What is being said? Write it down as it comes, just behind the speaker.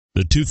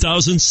The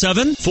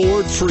 2007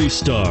 Ford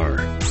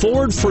Freestar.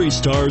 Ford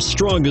Freestar's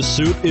strongest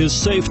suit is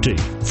safety.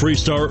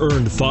 Freestar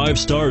earned 5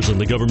 stars in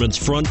the government's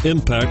front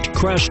impact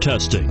crash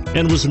testing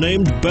and was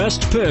named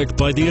Best Pick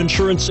by the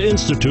Insurance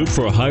Institute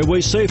for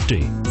Highway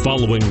Safety,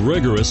 following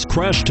rigorous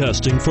crash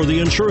testing for the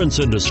insurance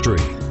industry.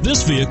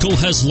 This vehicle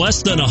has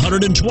less than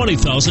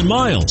 120,000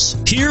 miles.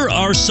 Here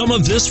are some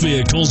of this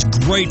vehicle's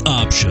great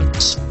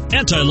options: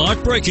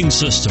 anti-lock braking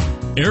system,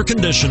 air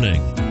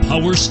conditioning,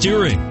 power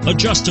steering,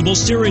 adjustable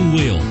steering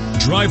wheel,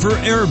 driver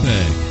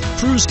airbag,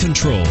 cruise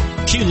control,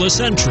 keyless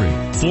entry,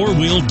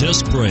 4-wheel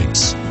disc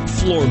brakes,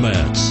 floor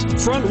mats,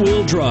 front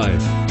wheel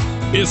drive.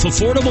 If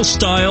affordable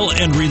style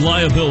and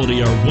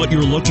reliability are what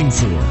you're looking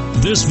for,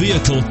 this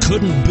vehicle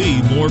couldn't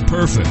be more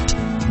perfect.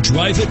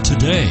 Drive it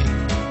today.